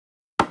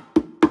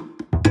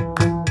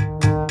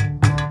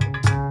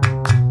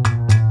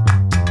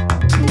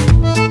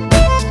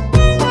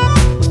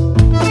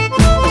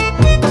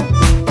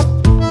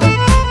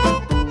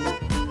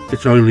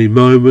It's only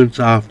moments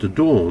after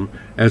dawn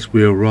as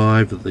we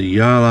arrive at the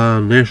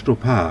Yala National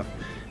Park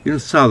in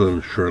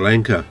southern Sri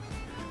Lanka.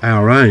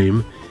 Our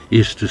aim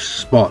is to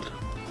spot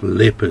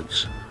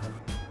leopards.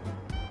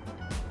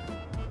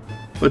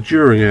 But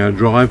during our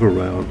drive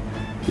around,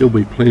 there'll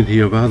be plenty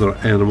of other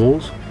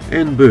animals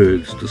and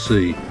birds to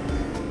see.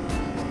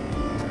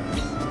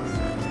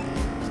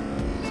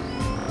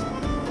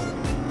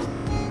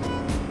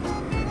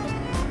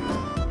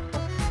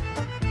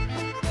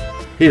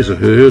 Here's a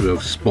herd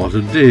of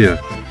spotted deer.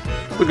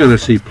 We're going to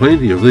see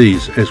plenty of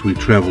these as we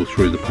travel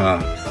through the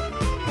park.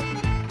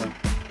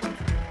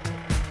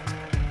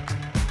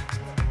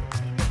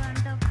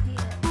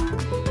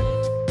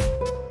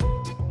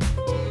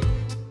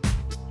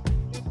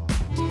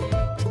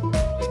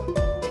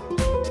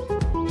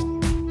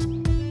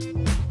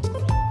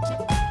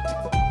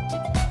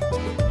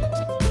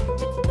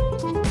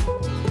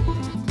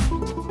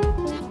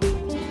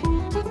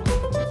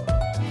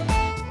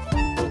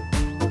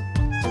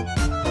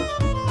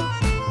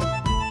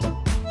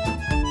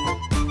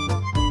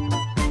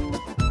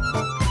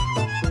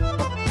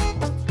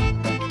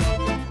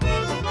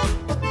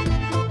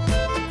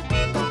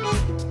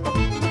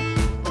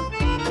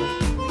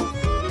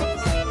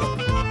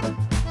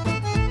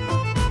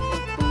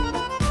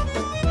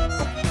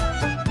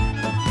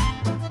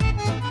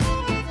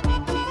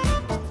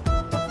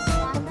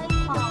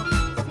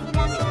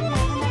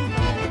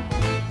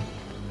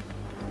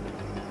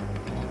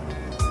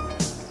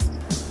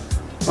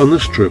 On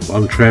this trip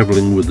I'm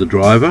travelling with the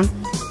driver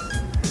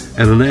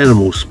and an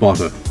animal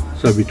spotter,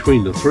 so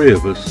between the three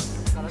of us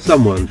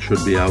someone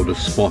should be able to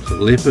spot a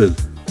leopard.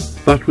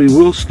 But we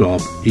will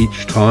stop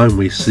each time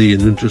we see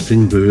an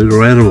interesting bird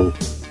or animal,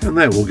 and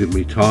that will give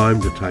me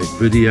time to take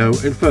video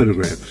and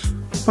photographs.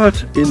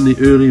 But in the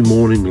early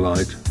morning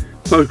light,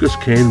 focus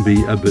can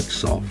be a bit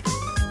soft.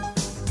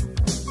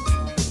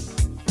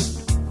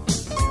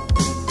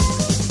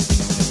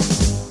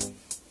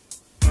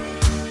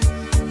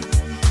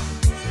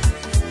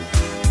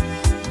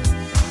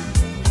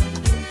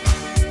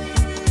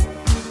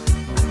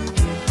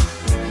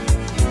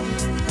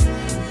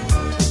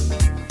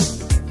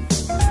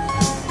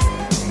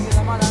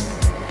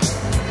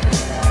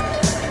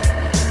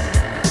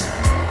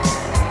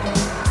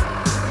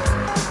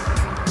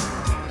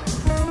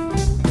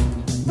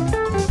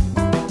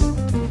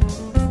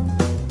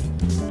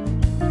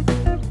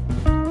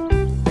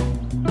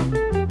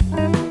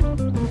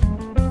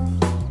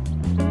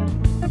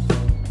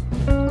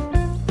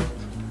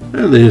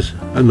 And there's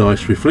a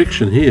nice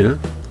reflection here.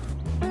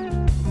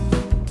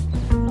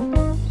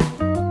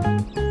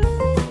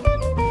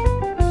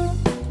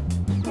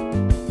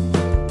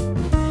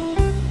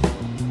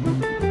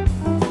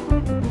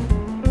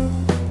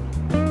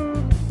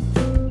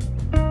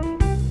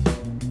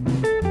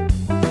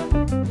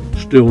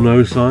 Still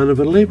no sign of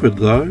a leopard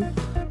though.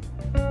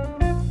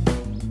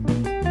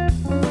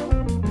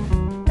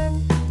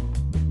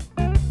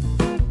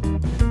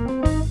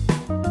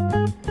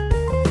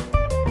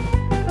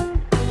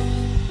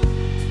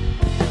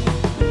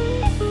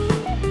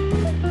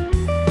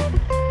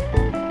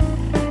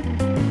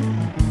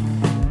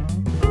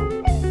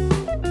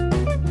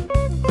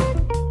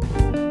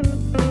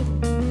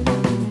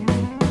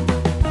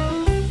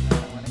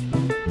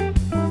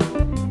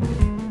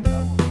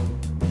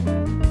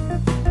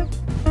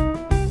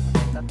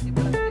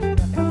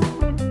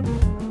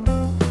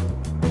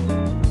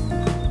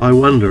 I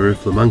wonder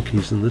if the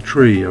monkeys in the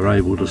tree are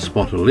able to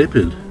spot a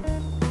leopard.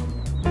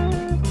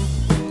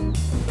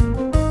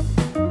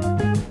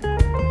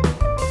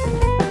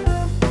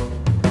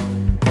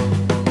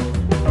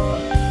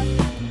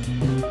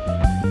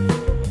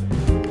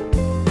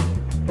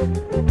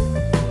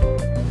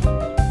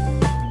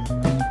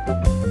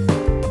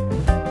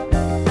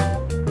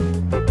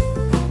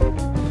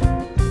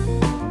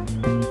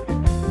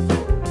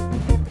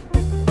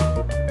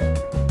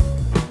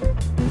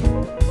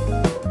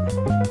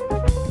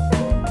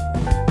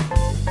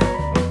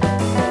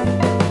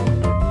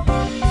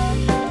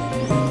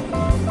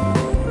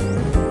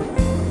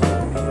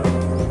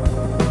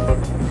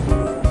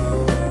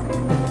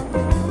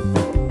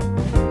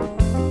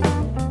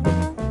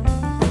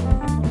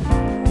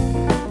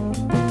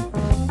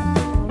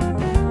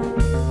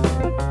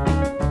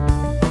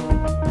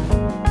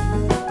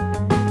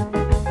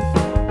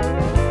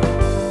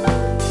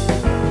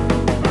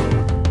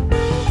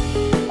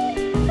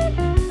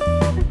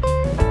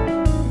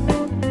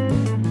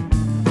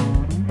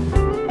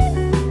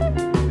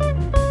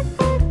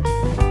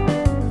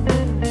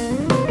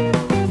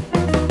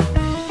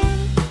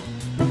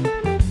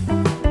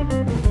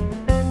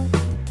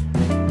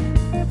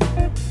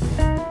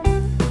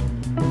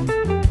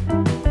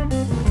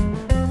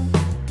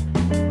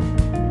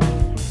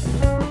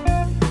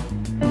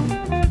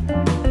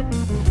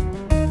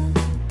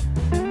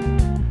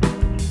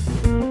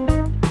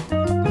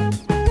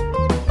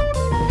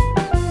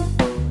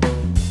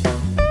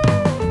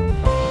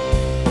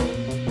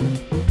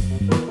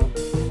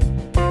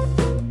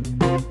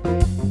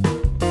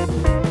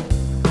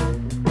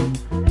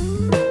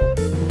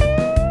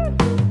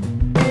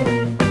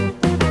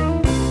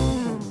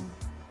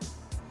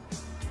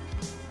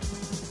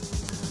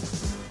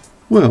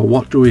 Well,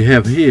 what do we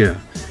have here?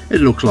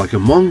 It looks like a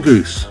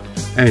mongoose,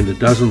 and it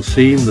doesn't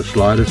seem the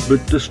slightest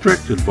bit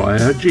distracted by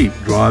our jeep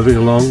driving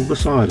along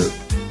beside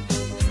it.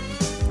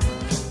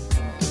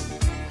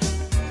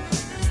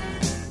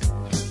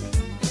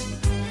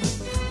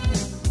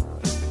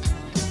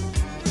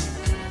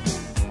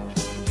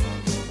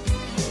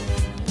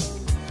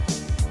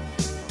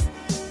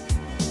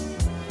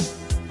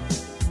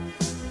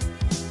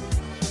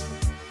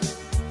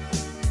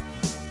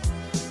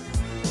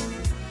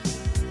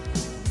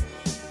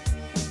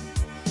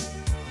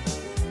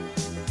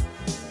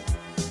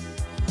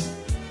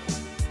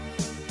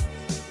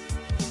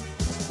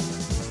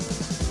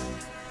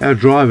 Our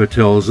driver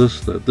tells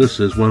us that this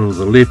is one of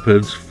the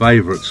leopard's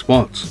favourite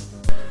spots.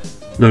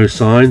 No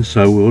sign,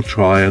 so we'll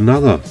try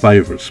another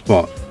favourite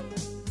spot.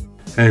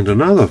 And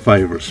another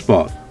favourite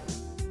spot.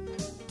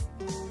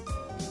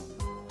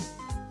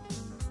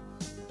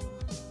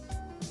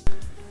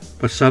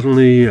 But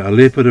suddenly a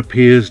leopard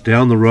appears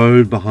down the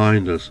road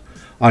behind us.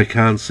 I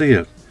can't see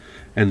it,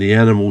 and the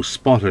animal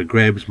spotter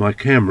grabs my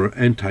camera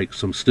and takes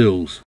some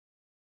stills.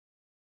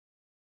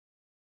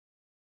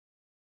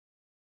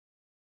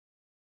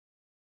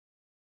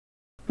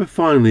 But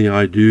finally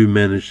I do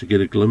manage to get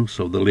a glimpse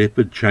of the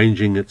leopard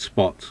changing its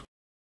spots.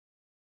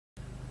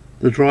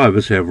 The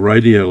drivers have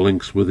radio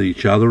links with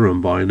each other, and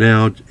by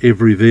now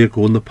every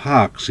vehicle in the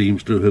park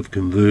seems to have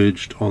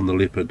converged on the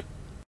leopard.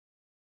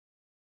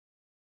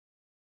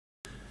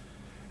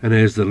 And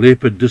as the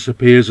leopard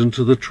disappears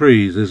into the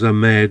trees, there's a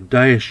mad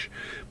dash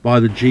by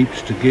the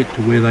jeeps to get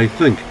to where they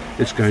think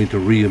it's going to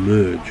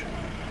re-emerge.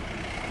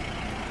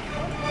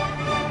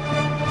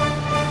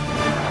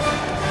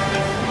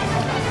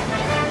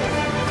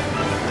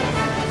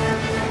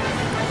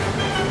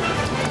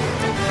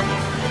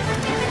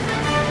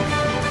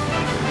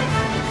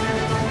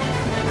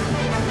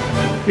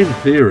 In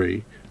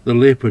theory, the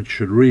leopard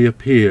should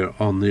reappear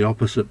on the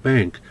opposite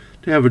bank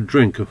to have a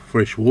drink of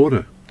fresh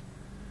water.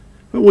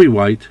 But we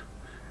wait,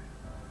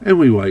 and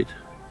we wait,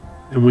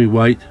 and we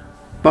wait,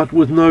 but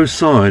with no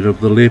sign of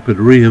the leopard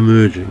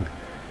re-emerging.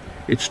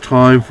 It's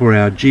time for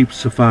our jeep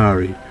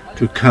safari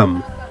to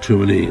come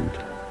to an end.